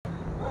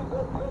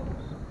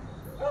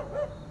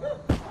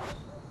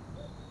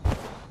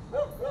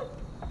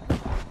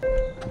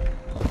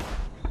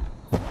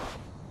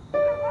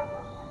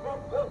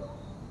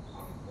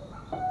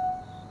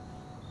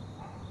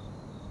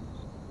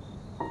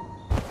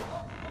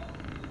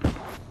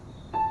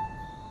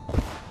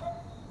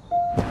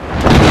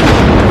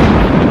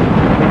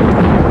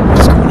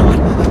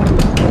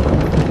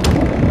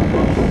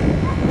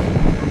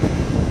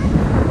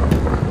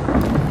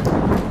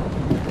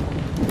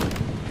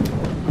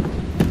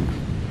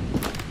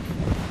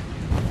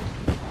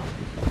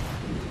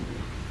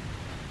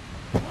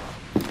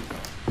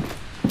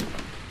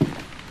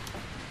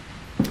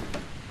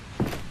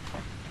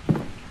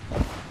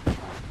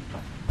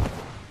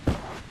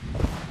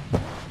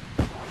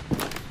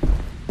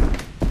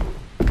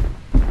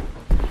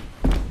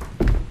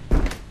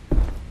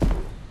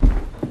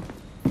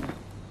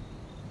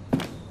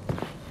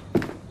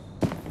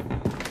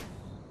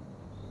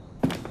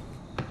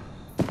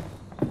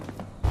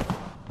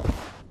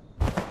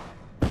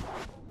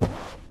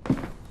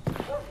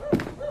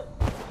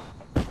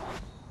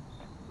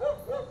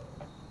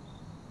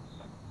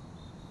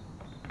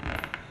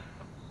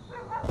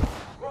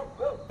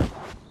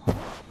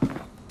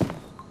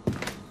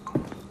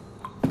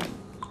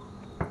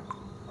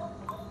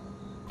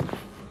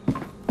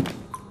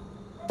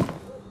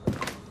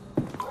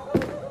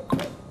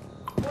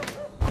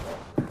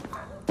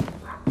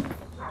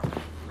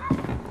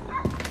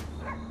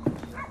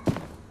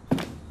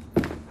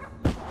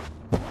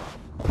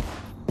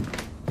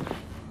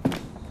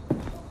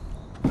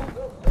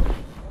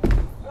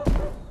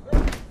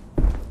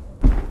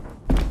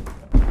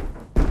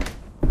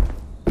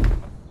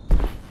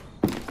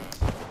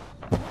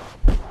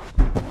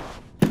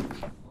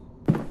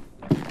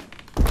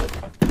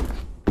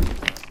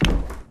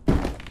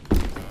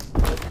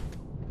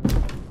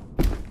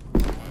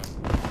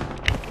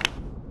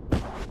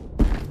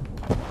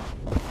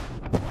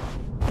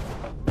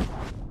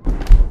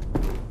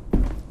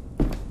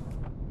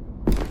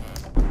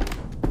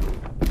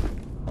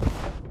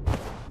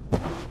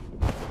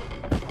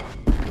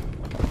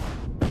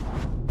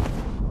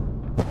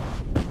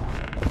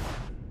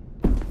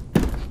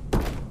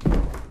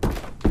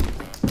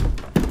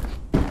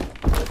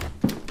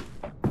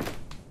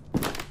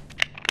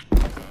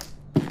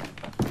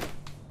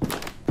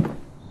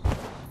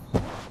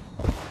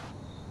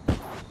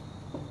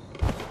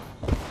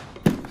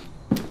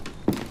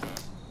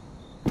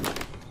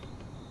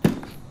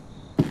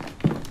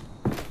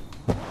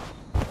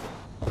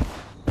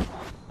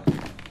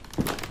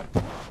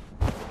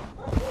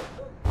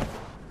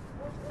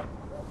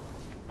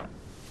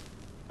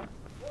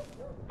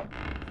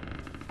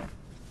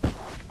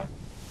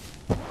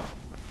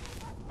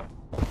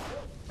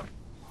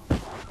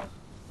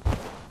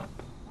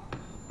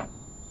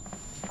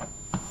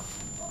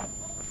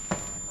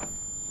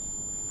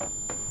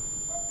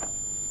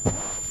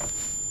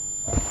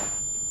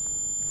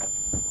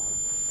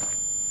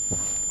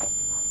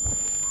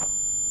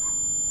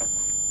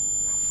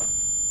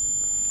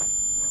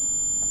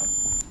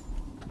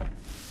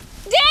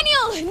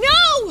Daniel!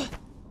 No!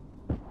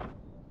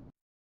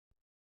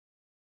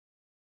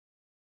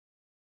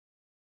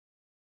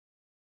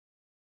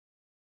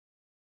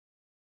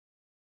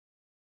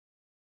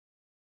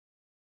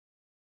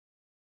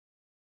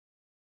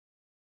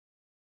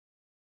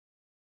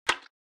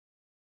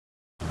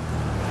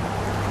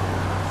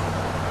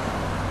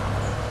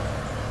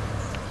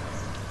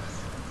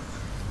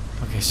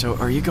 Okay, so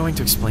are you going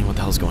to explain what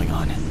the hell's going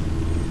on?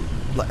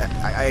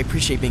 I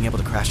appreciate being able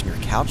to crash on your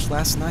couch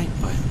last night,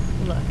 but...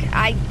 Look,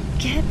 I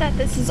get that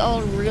this is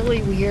all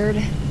really weird,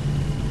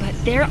 but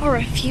there are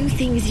a few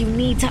things you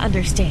need to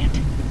understand.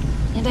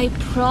 And I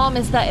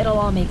promise that it'll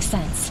all make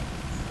sense.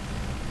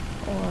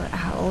 Or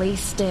at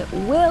least it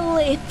will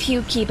if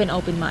you keep an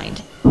open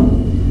mind.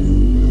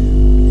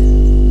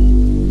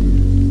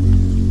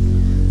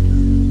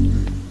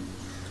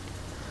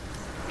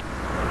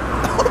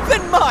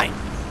 Open mind!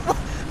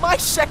 My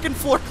second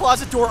floor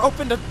closet door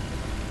opened a...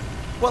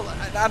 well,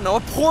 I don't know,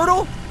 a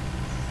portal?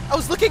 I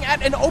was looking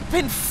at an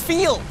open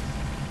field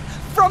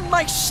from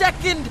my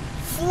second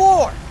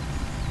floor. I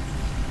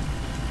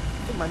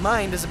think my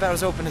mind is about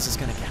as open as it's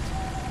gonna get.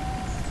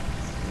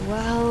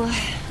 Well,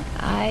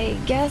 I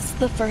guess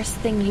the first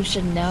thing you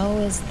should know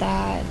is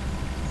that...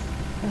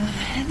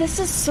 this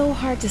is so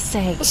hard to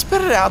say. Well,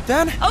 spit it out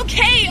then.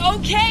 Okay!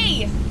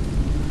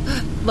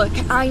 Look,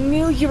 I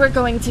knew you were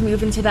going to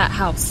move into that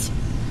house.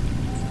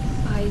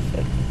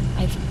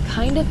 I've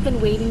kind of been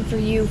waiting for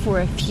you for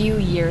a few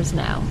years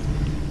now.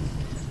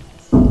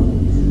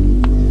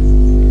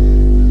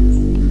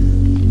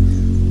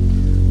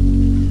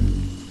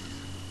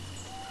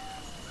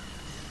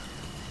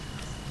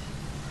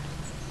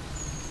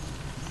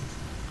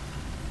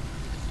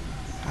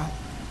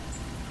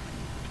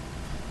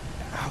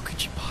 How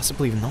could you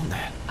possibly have known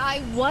that?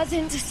 I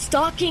wasn't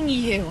stalking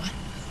you.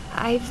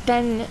 I've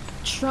been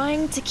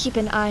trying to keep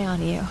an eye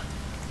on you.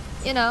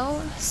 You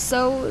know,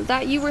 so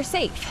that you were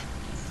safe.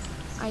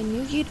 I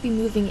knew you'd be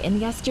moving in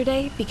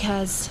yesterday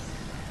because,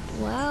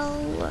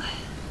 well,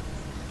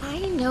 I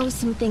know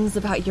some things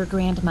about your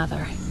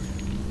grandmother.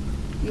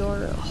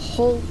 Your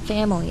whole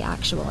family,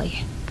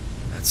 actually.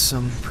 That's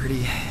some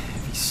pretty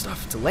heavy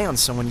stuff to lay on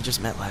someone you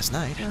just met last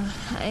night.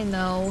 I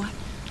know,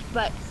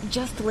 but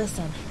just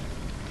listen.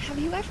 Have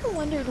you ever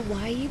wondered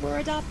why you were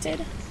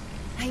adopted?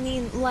 I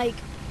mean, like,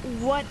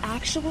 what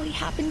actually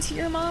happened to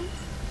your mom?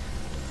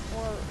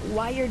 Or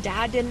why your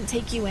dad didn't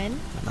take you in?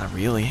 Not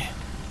really.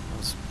 I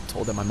was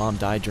told that my mom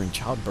died during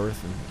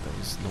childbirth and there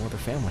was no other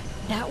family.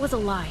 That was a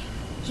lie.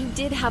 You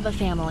did have a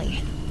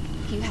family.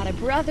 You had a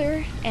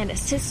brother and a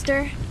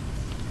sister,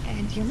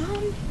 and your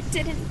mom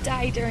didn't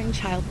die during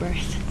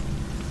childbirth.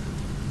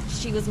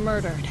 She was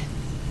murdered.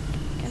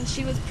 And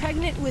she was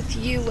pregnant with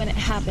you when it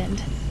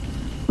happened.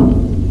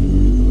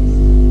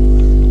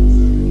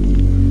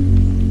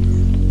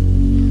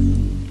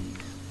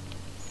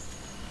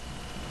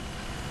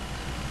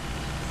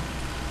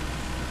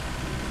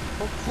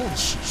 Holy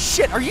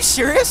shit, are you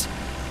serious?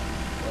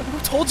 Who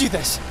told you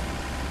this?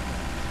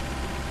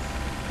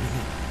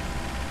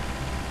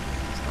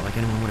 It's not like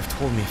anyone would have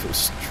told me if it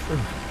was true.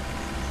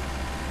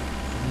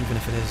 And even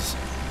if it is,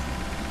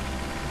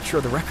 I'm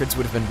sure the records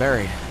would have been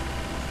buried.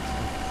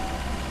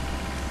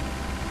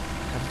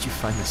 How did you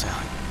find this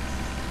out?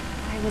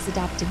 I was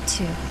adopted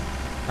too.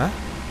 Huh?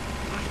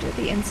 After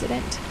the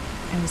incident,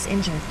 I was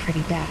injured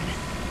pretty bad.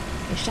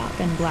 A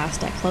shotgun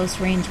blast at close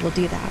range will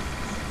do that.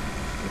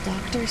 The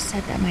doctor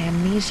said that my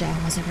amnesia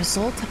was a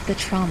result of the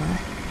trauma,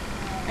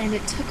 and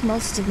it took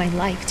most of my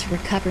life to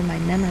recover my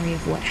memory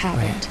of what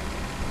happened.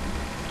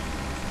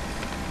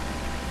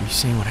 Are you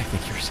saying what I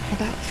think you're saying?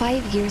 About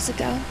 5 years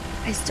ago,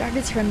 I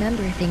started to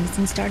remember things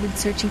and started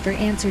searching for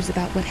answers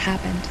about what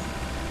happened.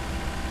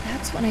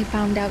 That's when I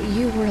found out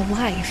you were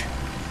alive.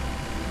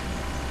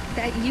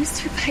 That you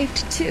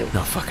survived too.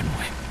 No fucking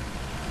way.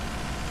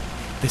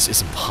 This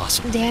is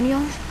impossible.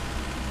 Daniel,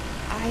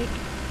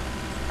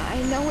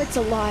 I know it's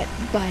a lot,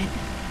 but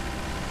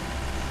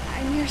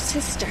I'm your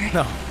sister.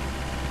 No.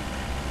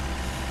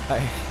 I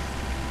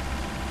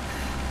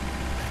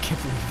can't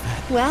believe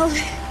that. Well,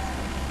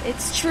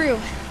 it's true.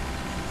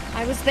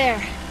 I was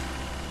there.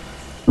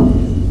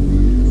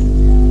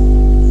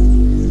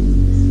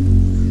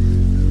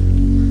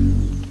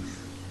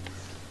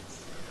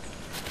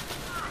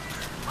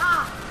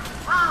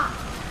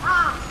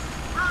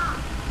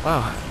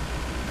 Wow.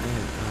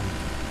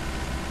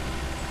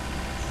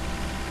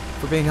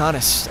 For being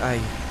honest, I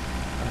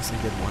honestly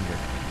did wonder.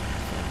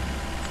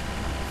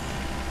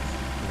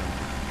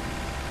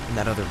 In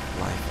that other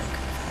life I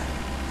could have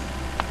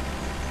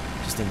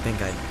had. Just didn't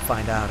think I'd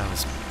find out I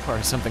was part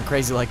of something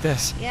crazy like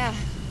this. Yeah,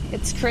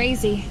 it's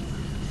crazy.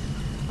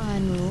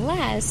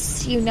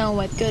 Unless you know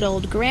what good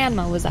old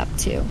Grandma was up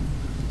to.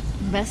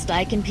 Best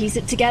I can piece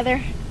it together,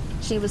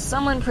 she was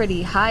someone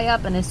pretty high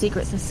up in a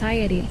secret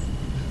society.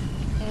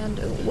 And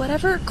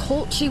whatever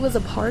cult she was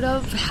a part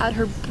of had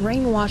her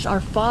brainwash our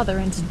father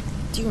into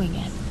doing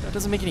it. That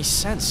doesn't make any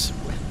sense.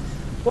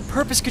 What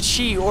purpose could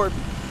she or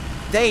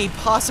they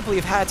possibly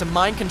have had to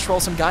mind control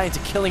some guy into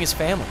killing his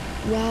family?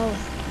 Well,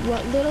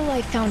 What little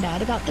I found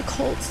out about the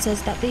cult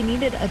says that they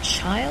needed a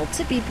child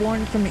to be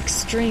born from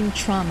extreme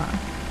trauma.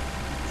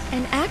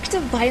 An act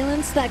of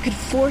violence that could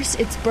force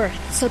its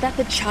birth so that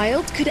the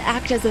child could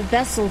act as a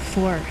vessel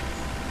for...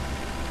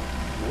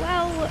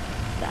 Well,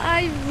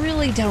 I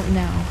really don't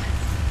know.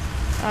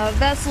 A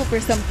vessel for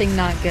something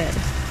not good.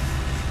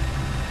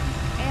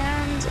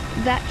 And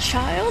that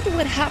child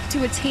would have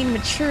to attain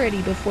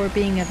maturity before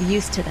being of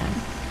use to them.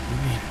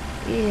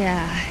 You mean?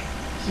 Yeah,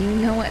 you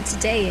know what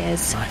today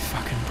is. My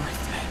fucking birthday.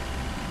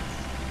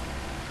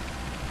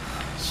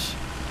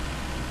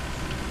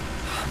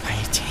 I'm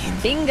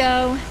 18.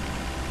 Bingo!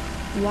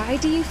 Why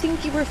do you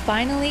think you were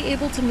finally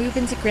able to move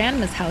into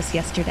Grandma's house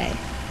yesterday?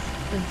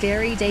 The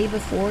very day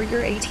before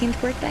your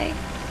 18th birthday?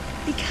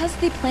 Because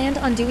they planned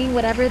on doing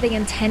whatever they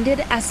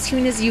intended as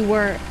soon as you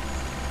were...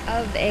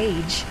 of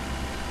age.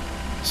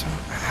 So,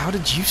 how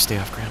did you stay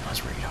off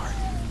Grandma's radar?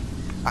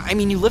 I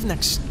mean, you live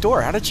next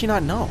door. How did she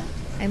not know?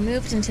 I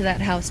moved into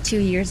that house 2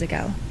 years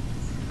ago.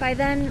 By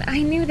then,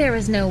 I knew there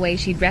was no way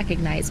she'd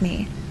recognize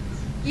me.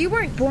 You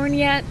weren't born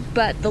yet,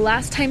 but the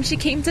last time she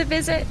came to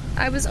visit,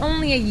 I was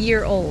only a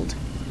year old.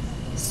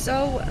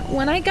 So,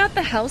 when I got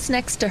the house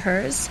next to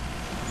hers,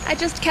 I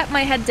just kept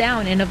my head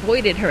down and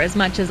avoided her as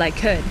much as I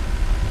could.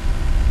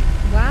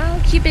 While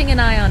keeping an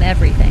eye on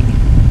everything.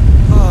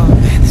 Oh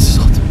man, this is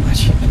all too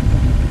much.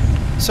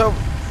 So,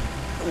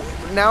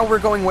 now we're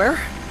going where?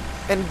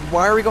 And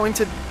why are we going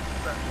to...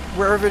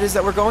 wherever it is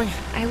that we're going?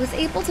 I was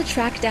able to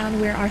track down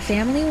where our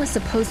family was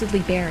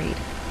supposedly buried.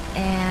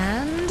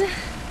 And...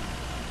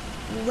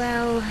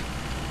 well...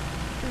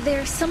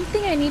 there's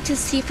something I need to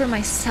see for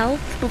myself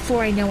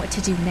before I know what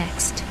to do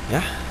next.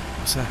 Yeah?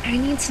 What's that? I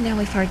need to know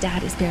if our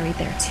dad is buried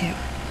there too.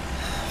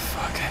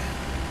 Fuck.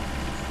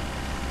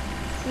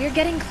 We're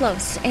getting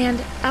close,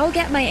 and I'll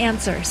get my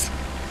answers.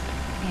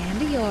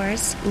 And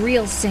yours,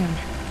 real soon.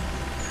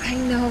 I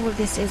know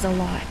this is a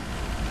lot.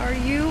 Are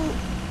you...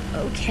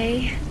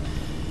 okay?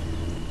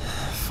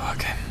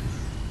 Fuck.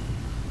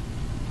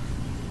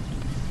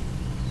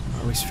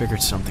 I always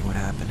figured something would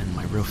happen and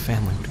my real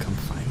family would come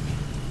find me.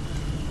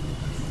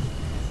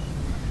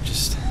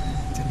 Just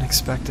didn't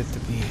expect it to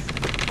be...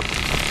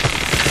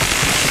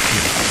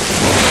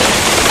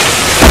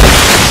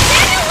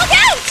 Daniel, look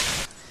out!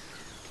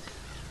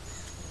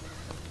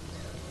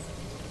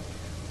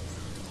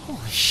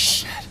 Holy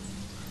shit.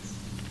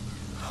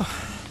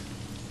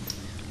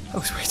 That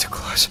was way too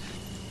close.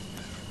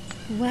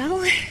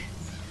 Well,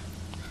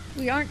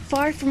 we aren't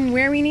far from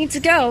where we need to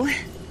go.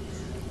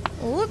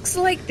 Looks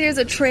like there's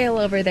a trail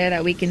over there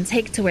that we can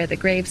take to where the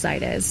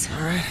gravesite is.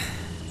 Alright.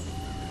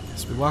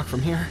 Guess we walk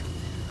from here.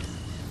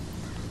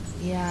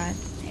 Yeah,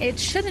 it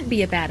shouldn't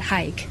be a bad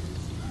hike.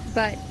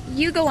 But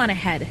you go on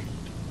ahead.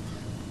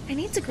 I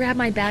need to grab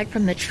my bag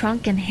from the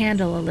trunk and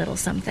handle a little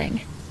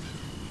something.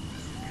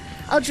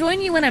 I'll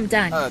join you when I'm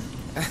done.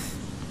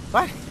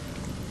 What?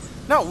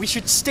 No, we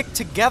should stick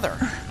together.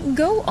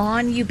 Go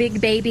on, you big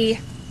baby.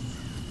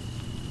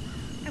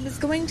 I was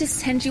going to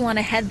send you on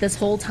ahead this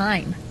whole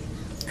time.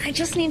 I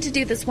just need to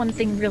do this one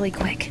thing really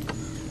quick.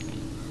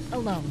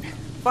 Alone.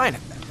 Fine.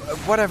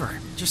 Whatever.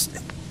 Just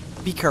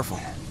be careful.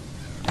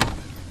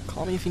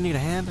 Call me if you need a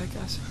hand, I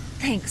guess.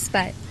 Thanks,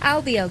 but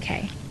I'll be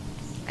okay.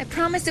 I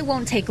promise it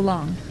won't take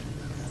long.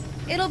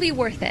 It'll be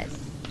worth it.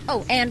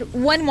 Oh, and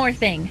one more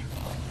thing.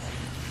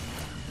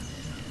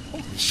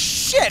 Holy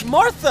shit,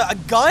 Martha! A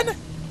gun?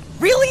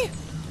 Really?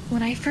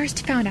 When I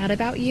first found out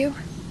about you,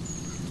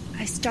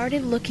 I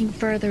started looking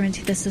further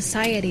into the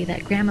society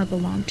that Grandma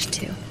belonged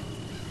to.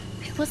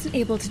 I wasn't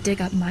able to dig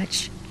up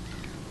much,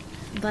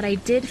 but I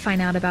did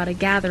find out about a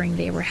gathering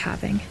they were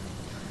having.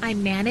 I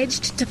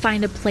managed to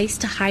find a place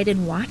to hide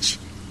and watch,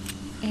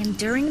 and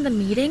during the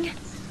meeting,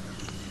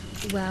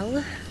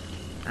 well,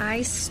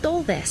 I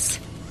stole this.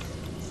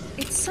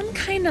 It's some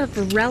kind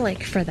of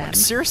relic for them.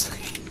 Seriously?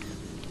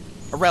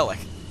 A relic?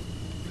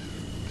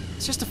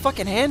 It's just a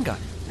fucking handgun.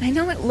 I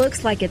know it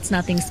looks like it's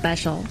nothing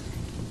special,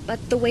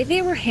 but the way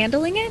they were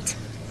handling it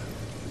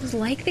was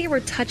like they were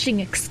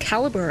touching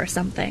Excalibur or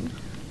something.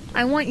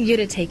 I want you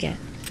to take it,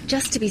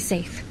 just to be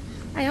safe.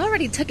 I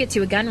already took it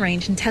to a gun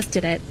range and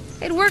tested it.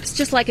 It works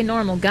just like a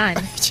normal gun.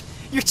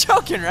 You're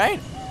joking, right?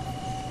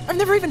 I've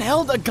never even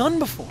held a gun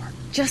before.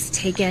 Just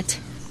take it.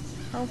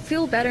 I'll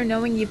feel better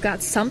knowing you've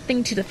got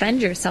something to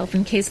defend yourself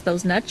in case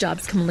those nut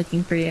jobs come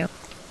looking for you.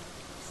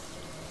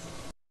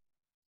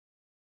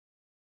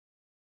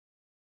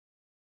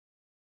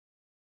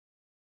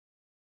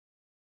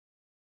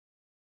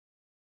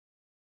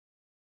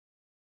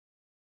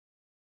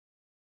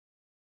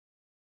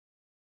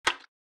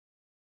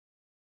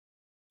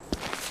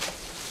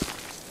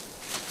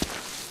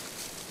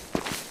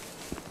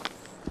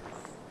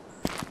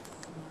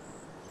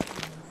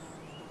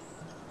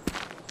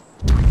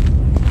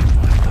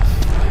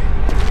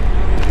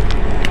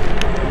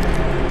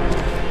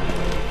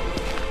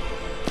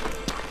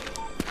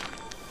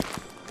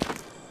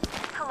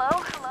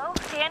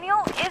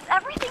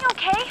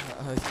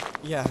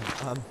 Yeah,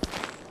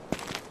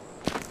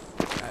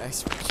 I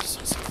swear it's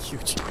just so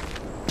huge.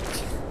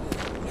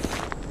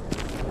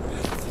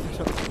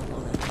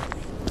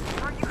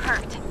 Are you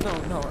hurt.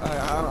 No,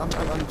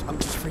 I'm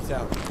just freaked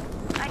out.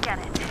 I get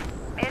it.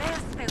 It is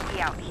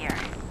spooky out here.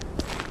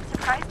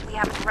 Surprised we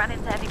haven't run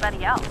into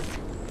anybody else.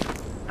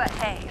 But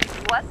hey,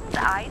 wasn't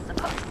I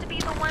supposed to be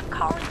the one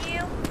calling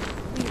you?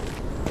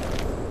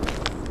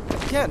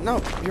 Yeah,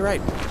 no, you're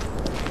right.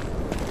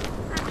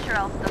 I'm sure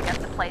I'll still get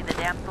to play the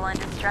damsel in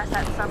distress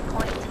at some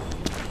point.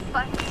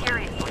 But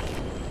seriously,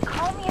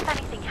 call me if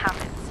anything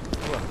happens.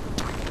 Well,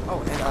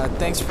 oh, and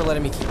thanks for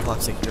letting me keep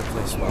Popsick at your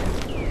place while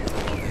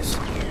all this.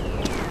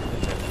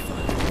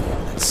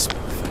 That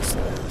smoke fills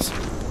the house.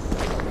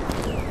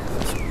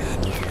 Feels bad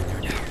moving in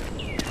there now.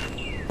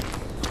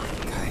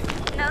 Okay.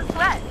 No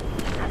sweat.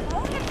 As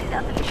long as he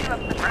doesn't chew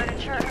up the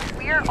furniture,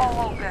 we're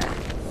all good.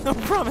 No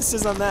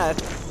promises on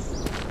that.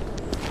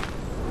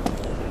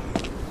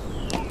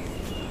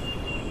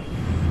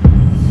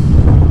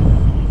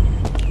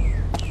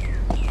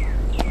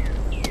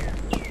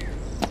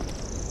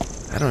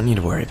 I don't need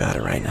to worry about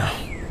it right now.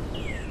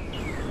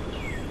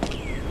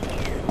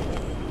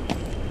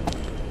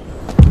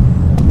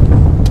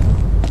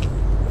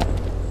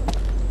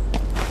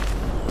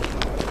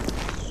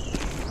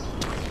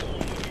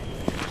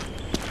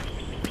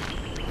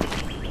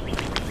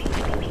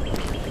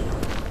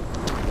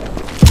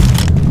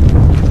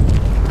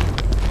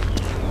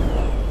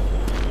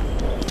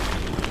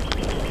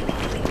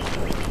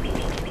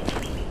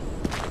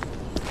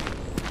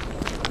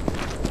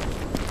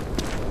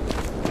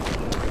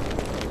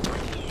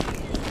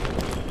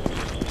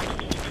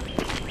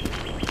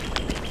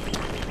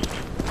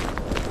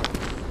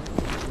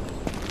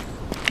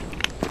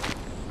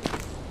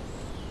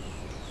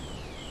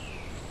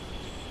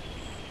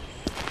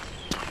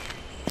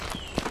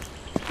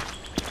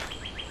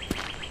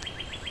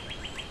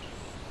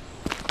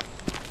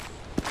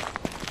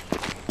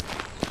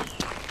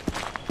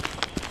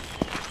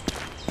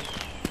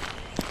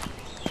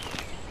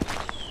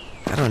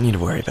 I don't need to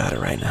worry about it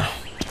right now.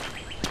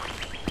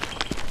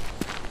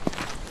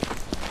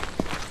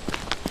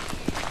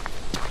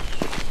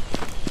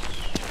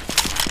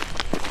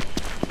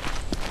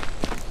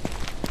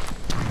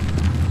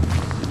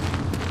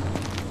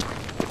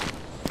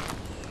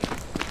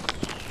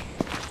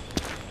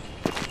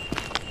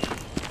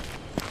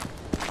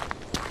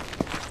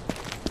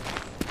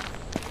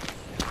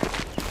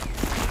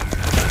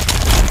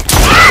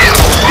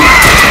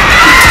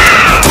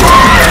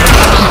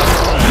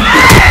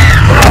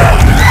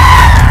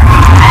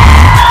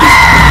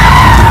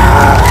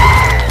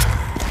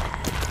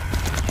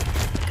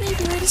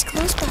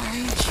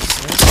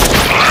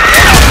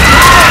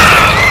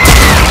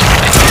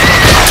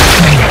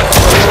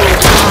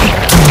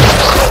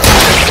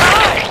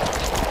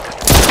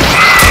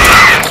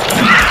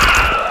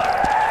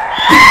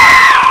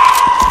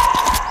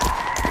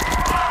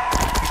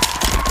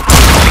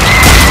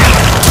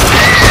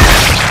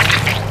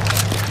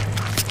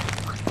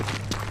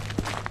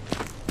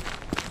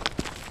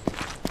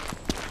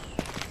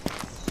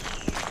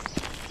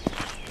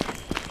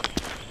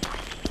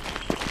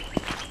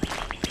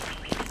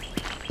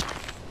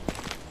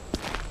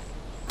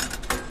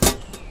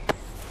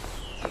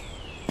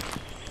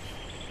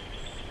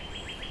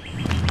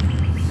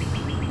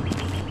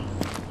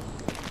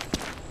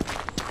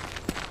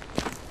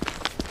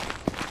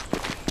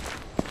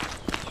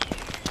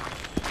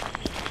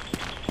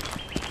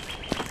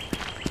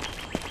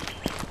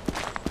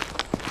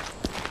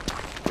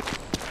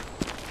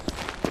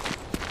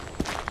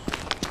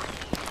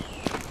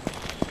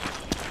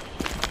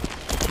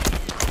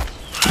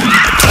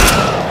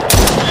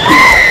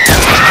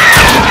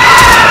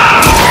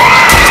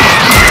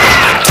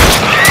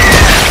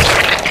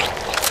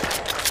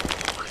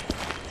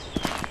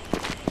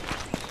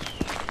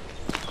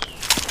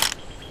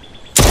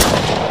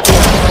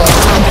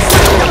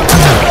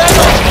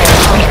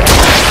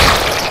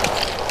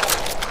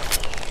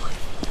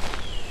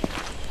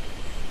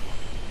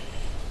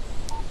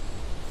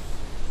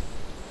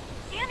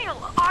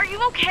 Are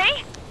you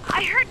okay?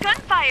 I heard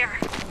gunfire.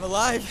 I'm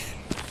alive.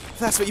 If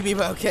that's what you mean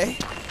by okay.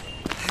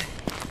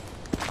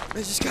 I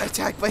just got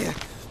attacked by a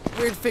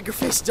weird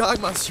finger-faced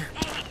dog monster.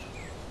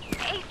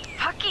 A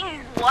fucking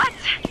what?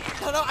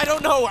 No, I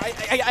don't know.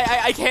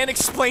 I can't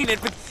explain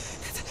it, but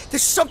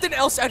there's something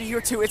else out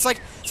here too. It's like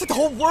the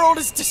whole world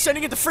is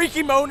descending into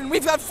freaky mode, and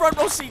we've got front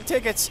row seat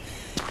tickets.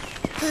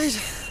 You're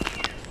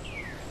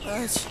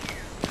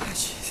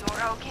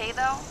okay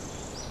though?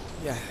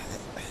 Yeah.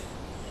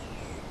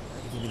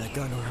 Give me that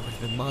gun or I would have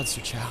been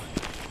monster chow.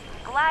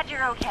 Glad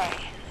you're okay.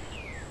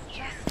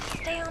 Just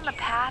stay on the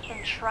path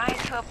and try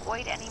to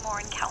avoid any more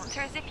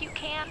encounters if you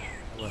can.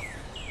 Well.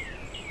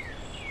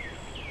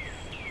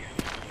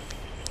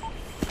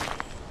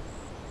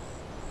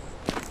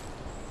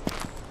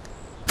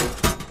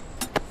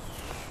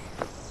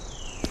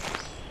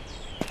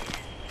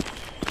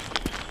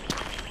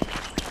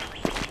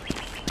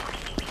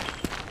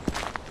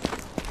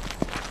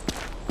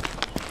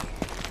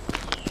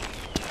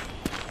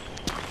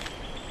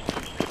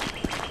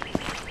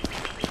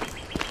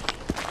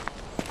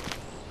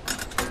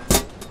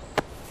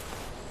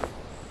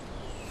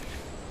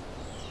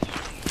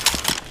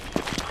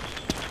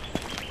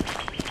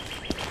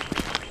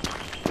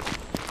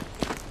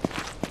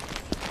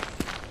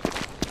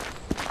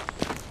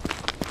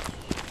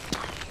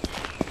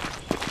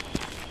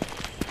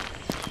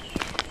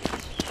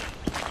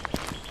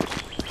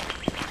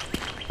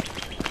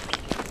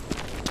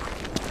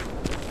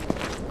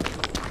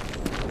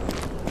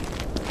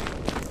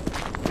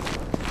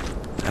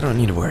 I don't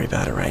need to worry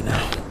about it right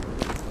now.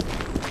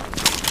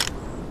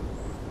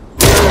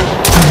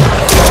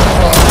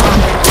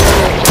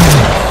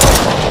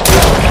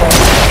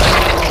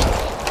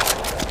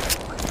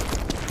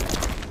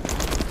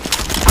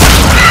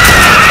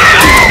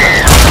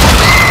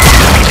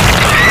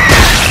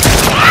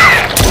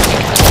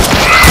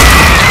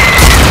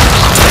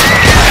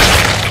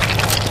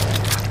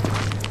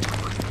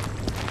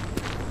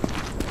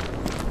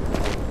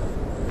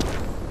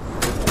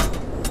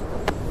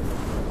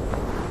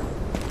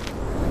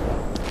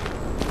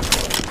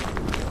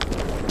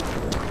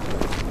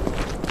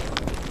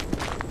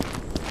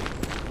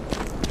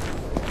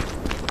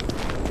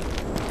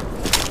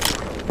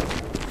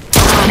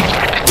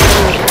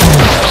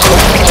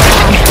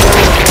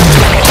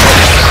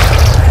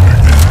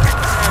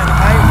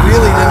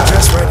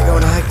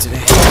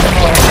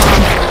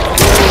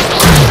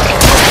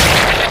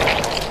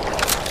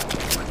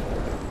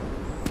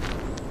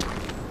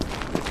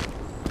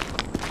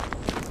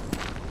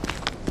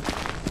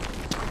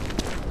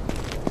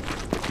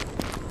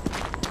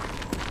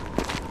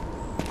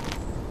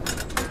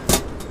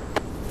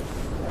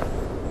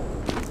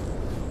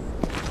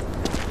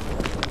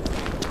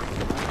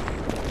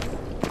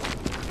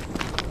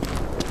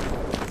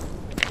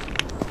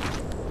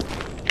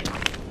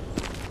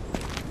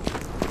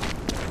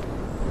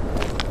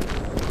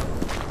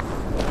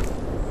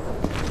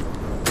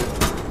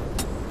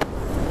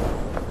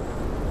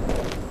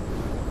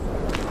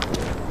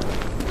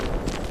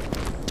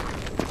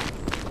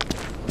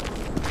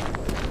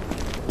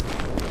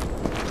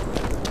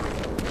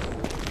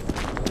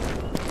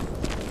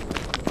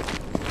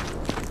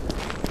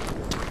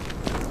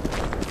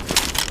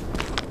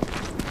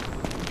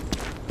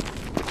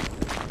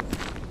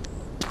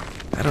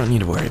 I don't need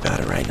to worry about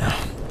it right now.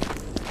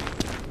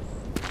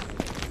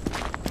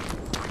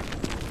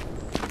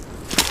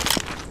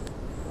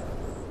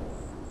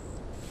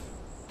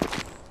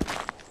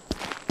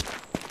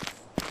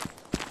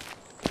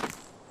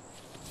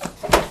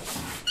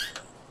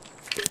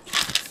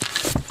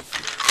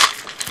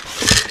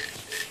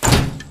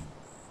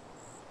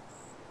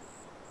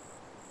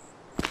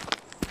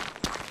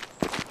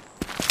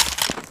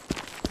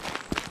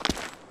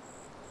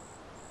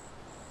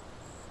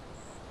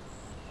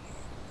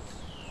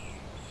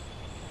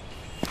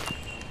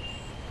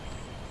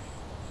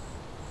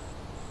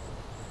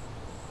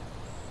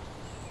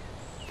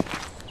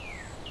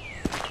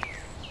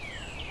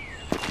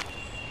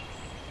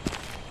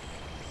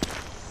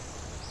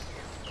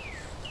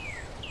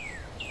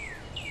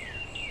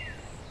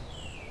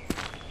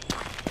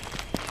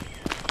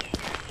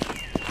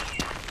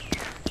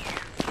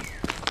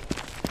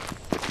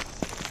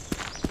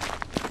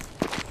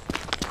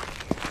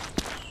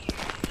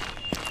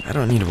 I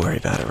don't need to worry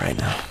about it right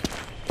now.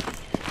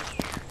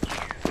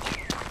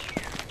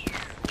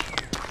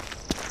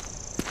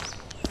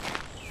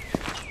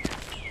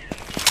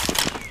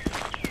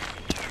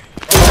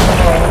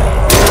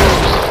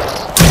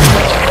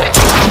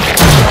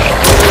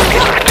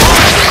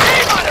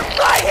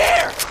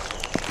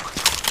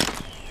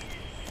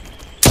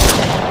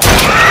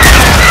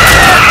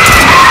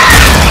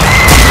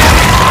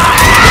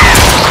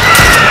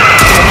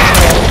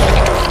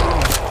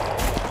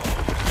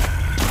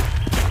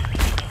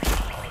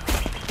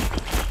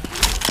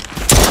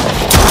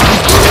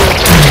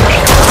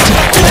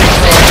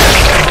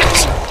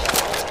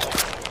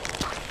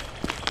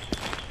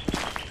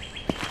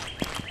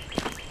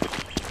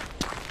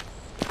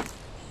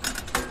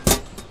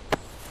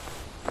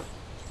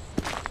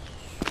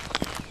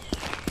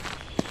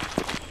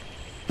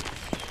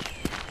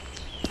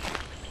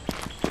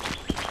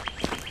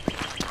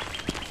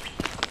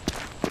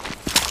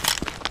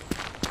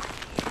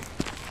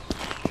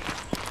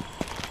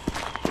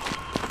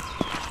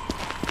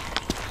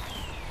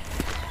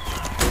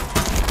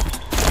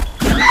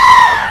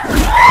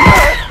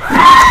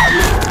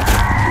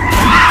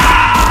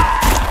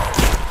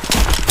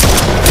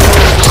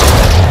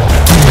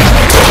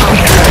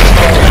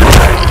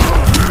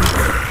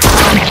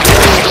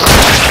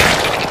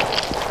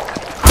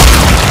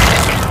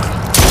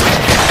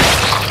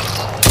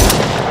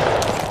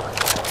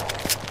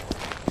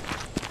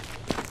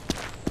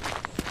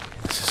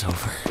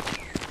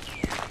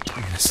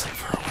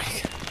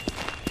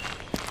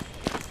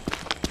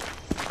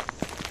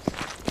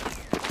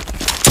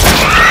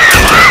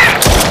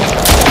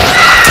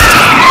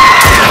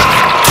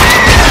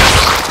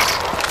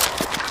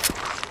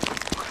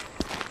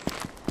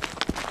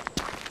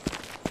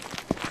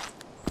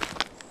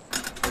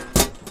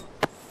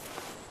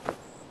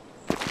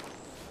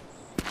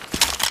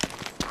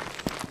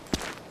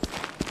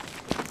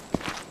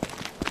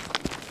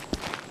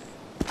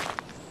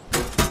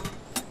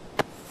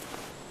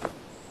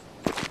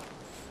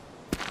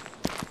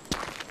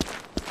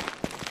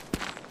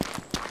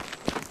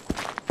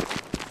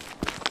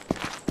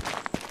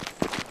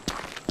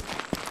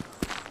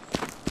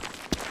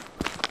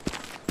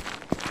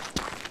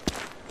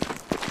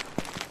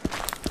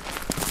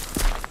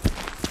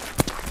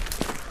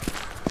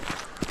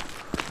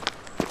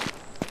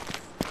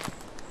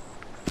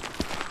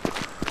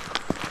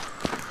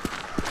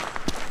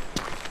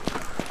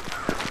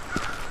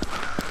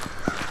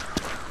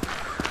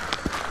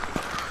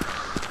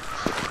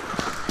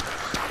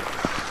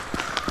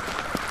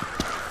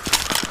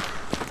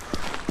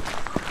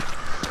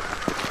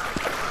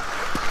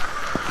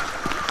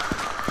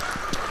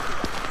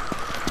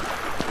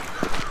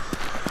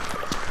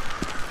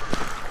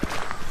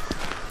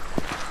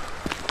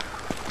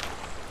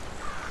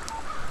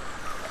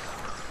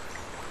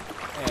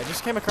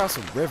 came across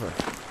a river.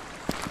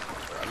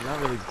 I'm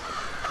not really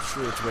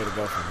sure which way to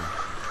go from here.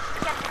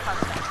 Get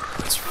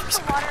closer. It's Take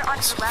freezing. the water on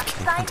Also, your left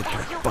can't side, hunt the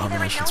and you'll be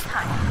there in no abominations from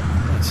time.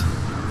 Nice.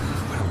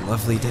 What a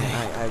lovely day.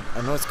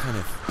 I know it's kind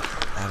of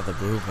out of the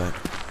blue, but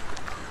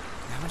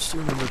how much do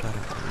you remember about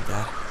it, Mom and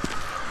Dad?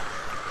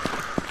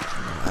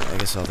 I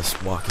guess all this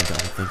walking got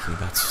me thinking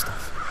about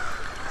stuff.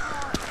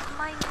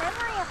 My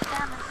memory of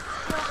them is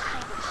still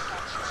kind of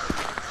sketchy.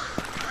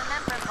 I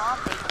remember Mom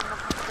baking the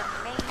most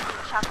amazing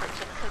chocolate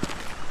chip cookies.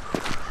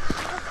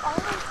 She was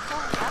always so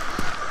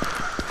lovely.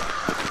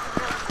 She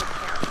really took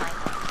care of my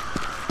mom.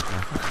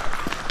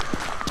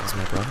 Is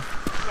my brother?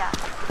 Yeah,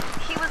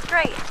 he was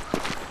great.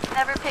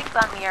 Never picked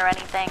on me or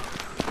anything.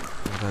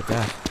 What about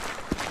Dad?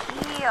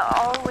 He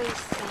always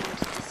seemed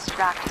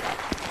distracted.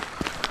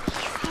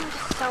 He seemed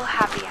so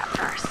happy at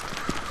first,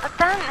 but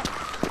then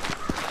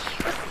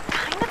he was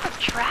kind of a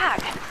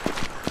drag.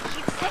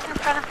 He'd sit in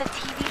front of the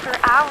TV for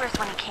hours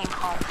when he came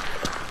home,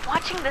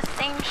 watching the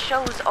same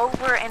shows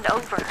over and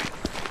over.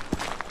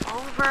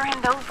 Over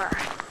and over.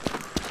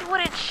 He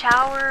wouldn't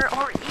shower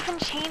or even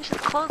change his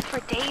clothes for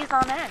days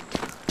on end.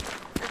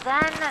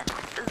 Then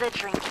the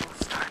drinking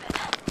started.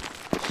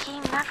 He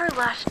never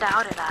lashed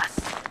out at us,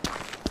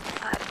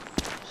 but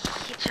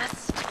he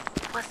just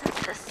wasn't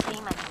the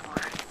same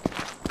anymore.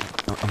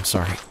 I'm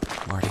sorry,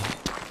 Marty.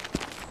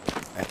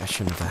 I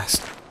shouldn't have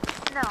asked.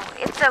 No,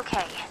 it's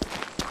okay.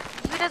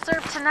 You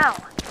deserve to know.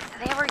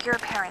 They were your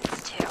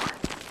parents, too.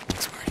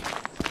 Thanks, Marty.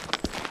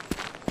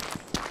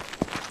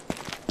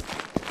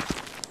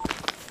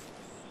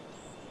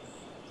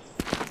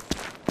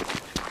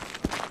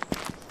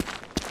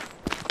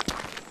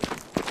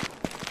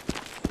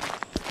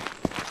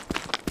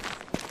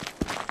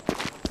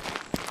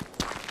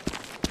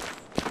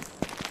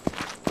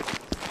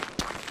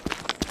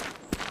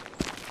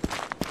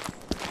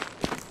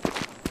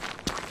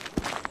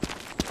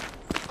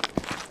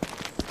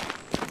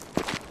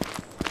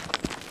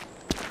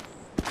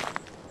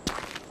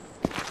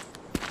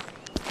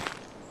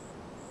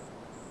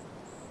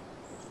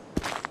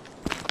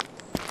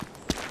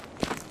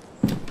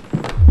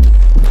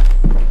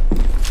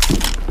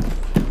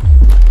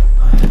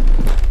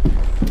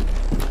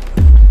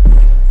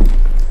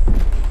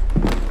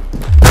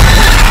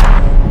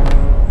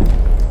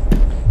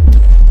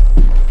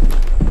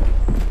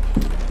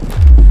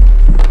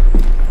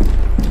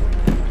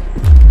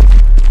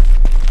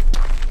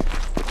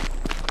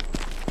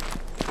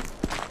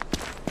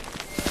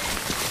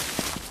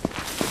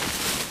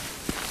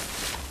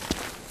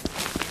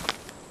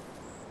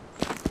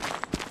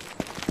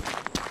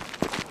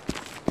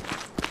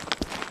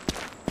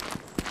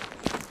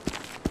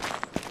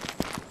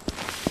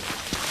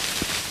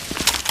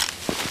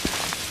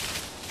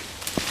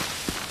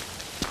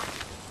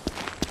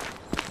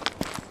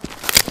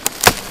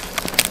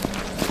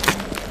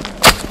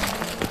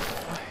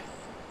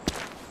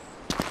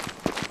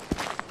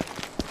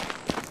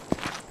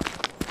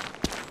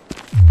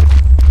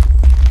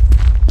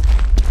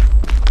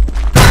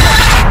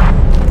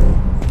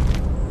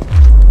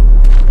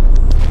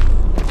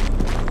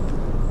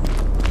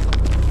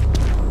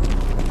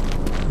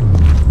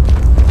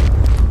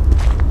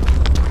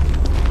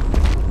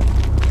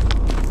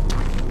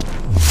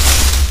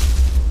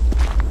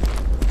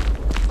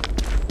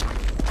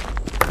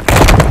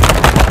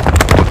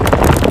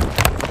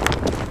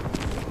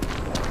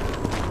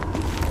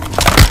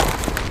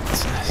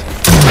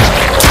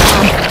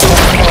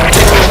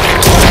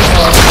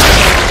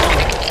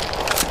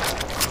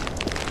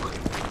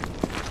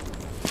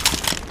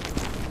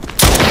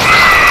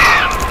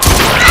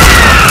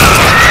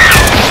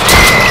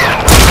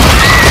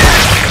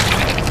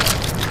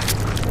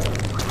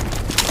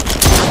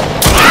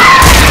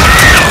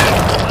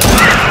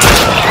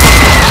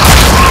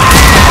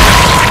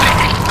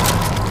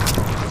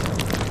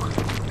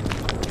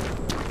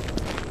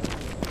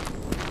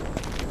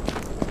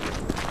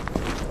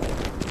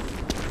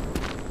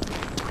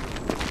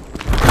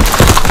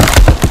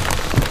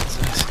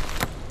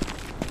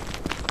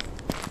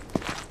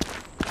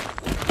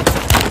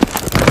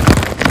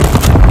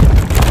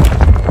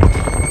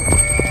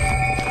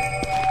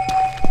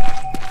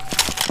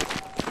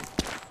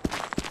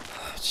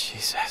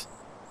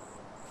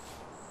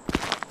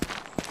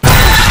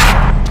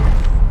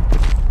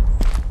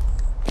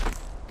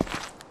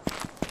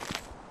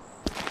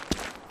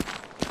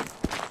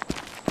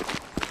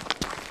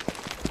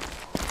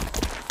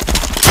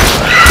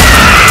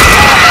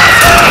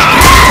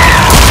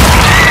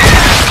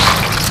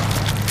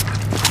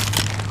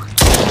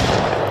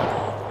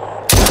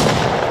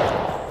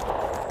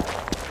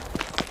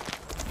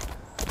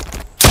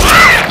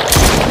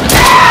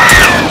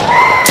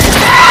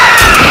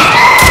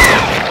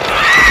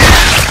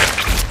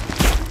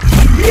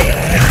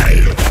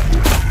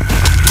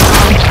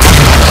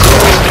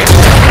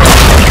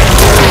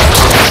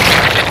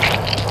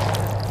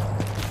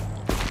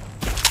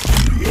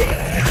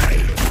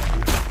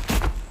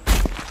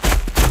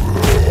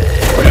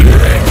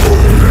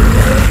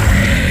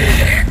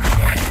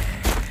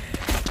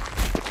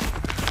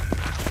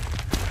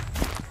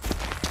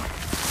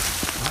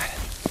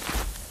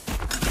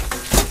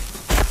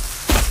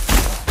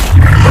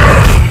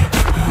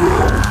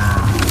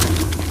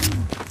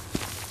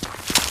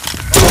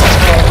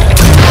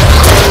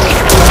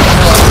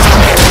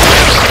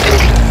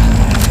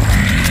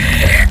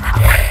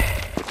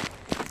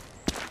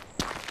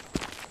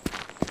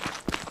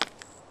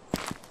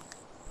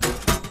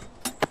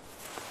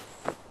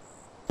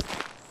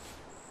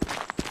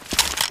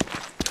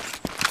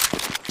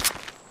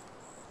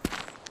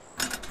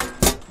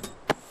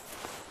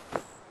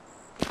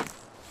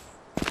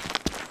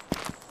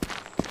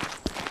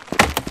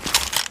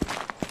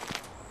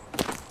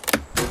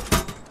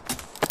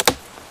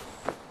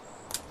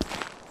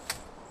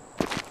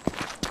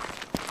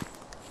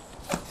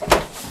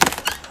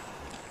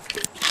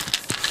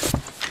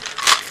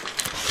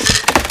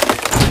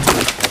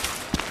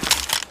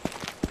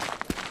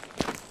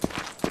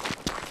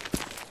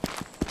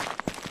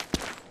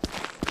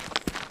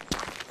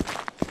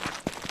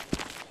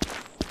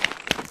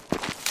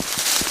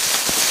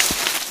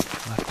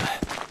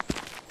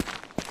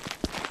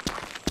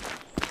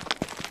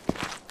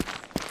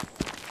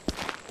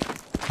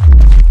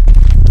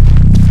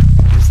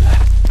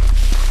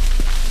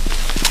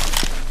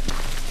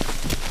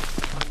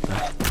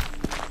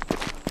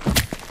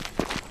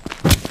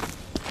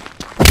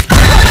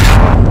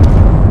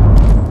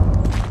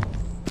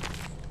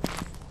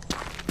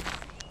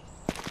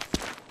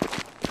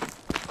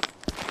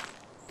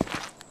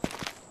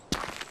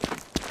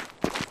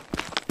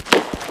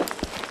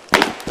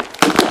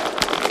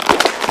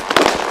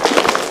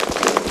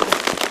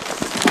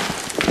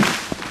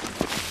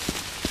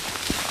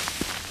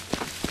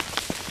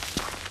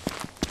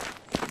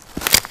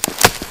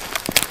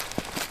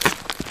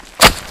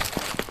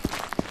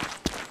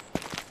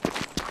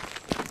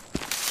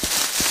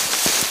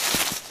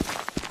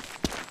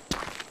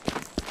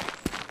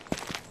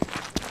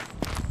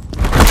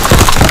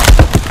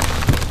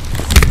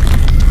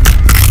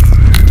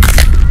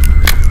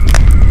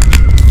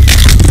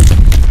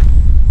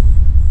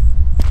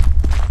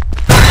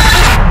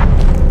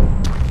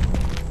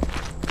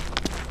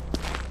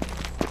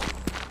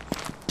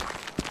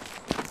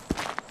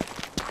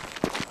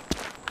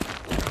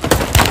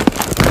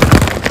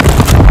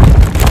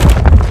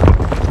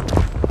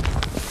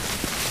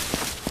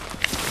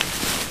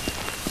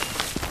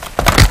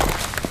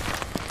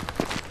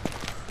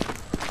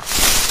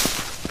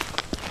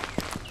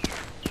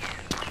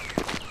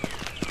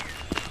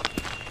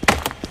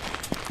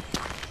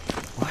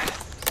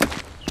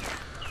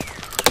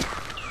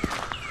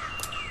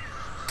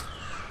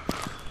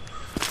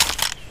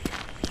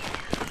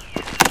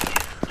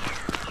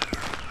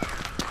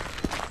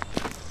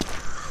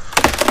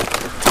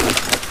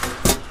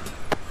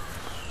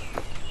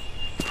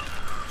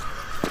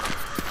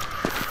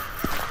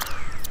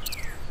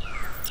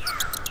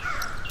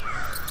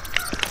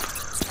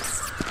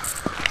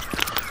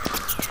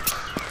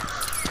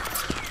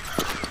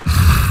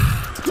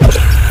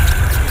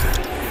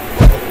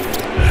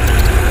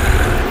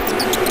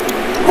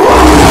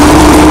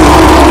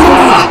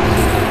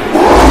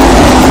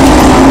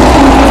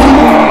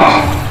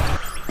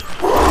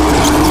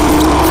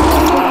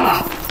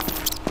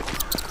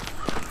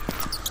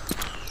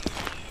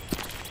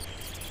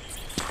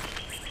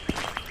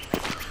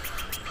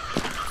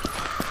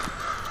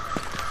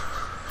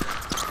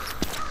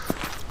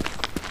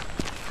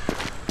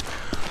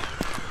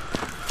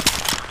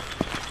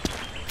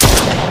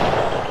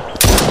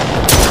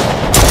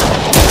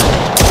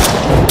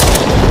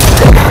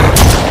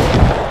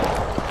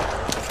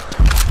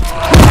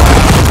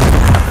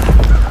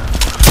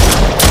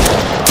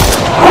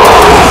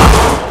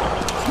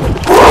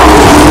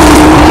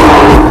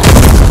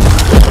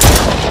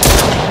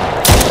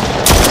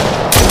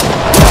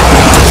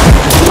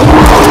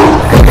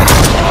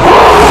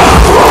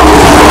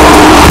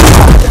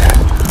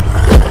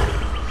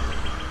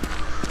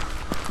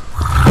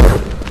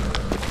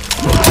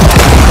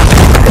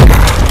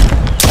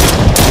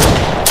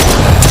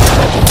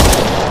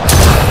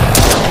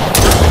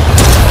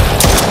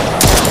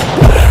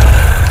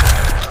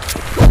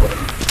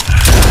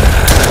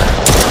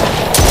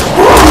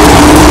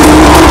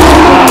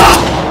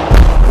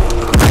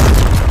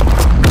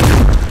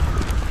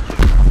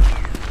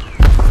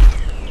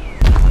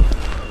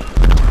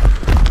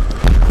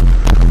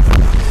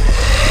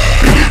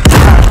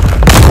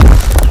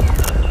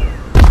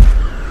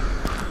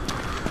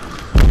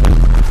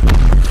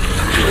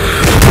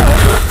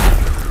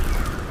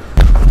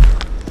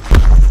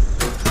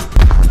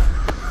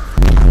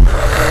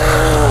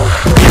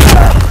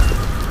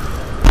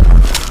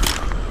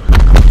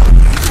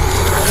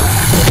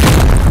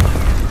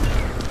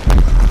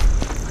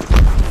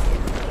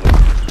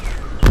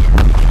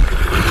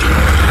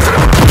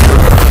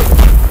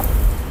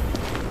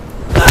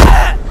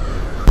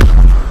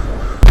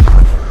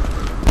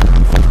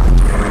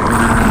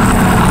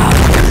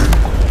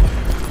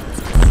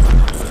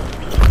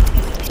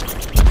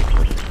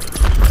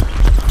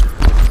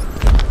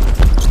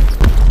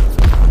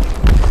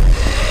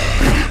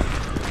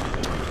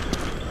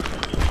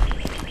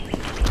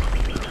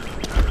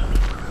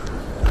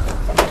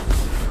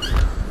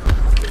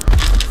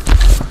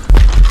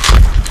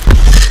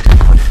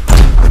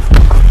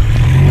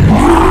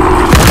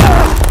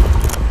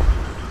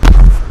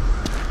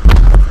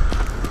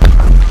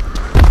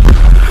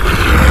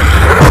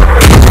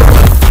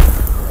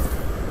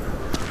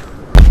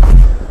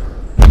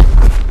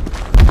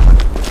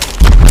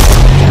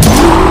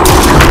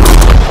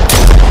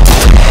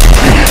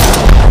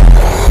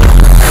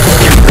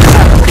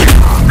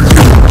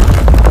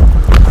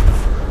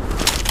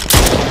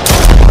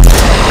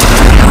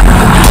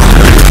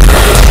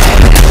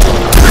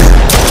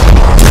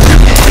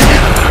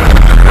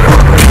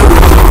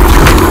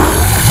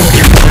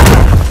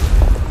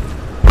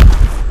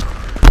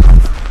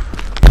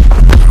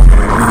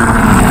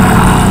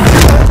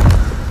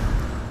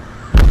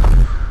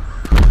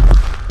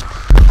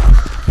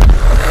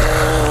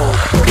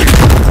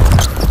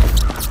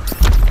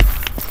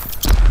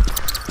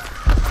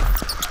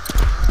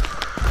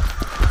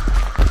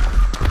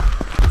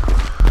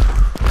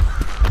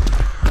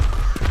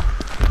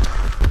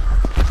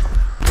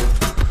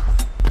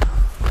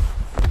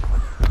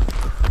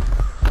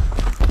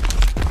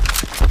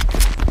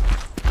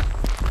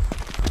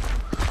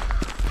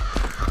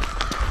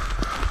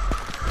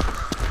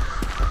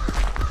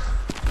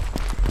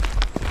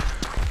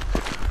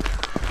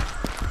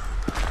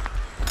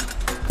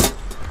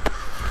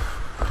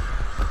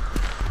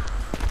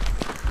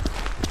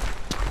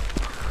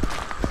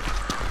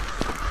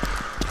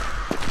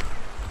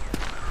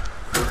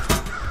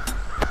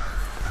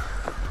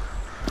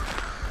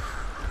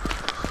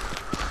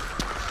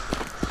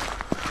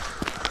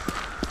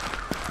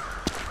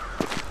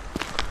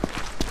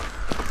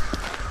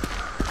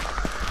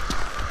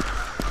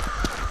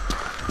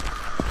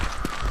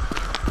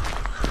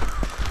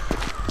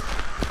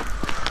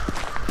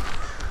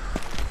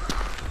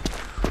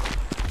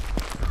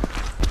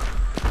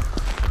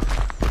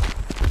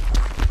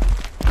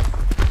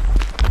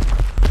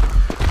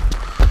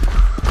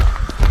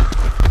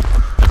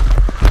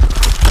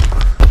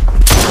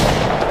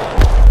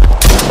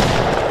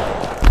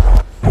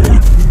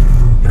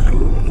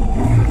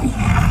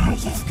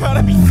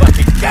 gotta be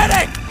fucking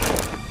kidding!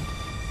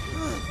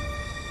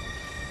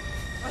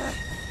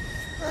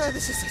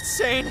 This is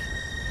insane.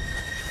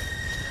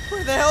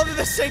 Where the hell did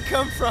this thing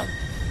come from?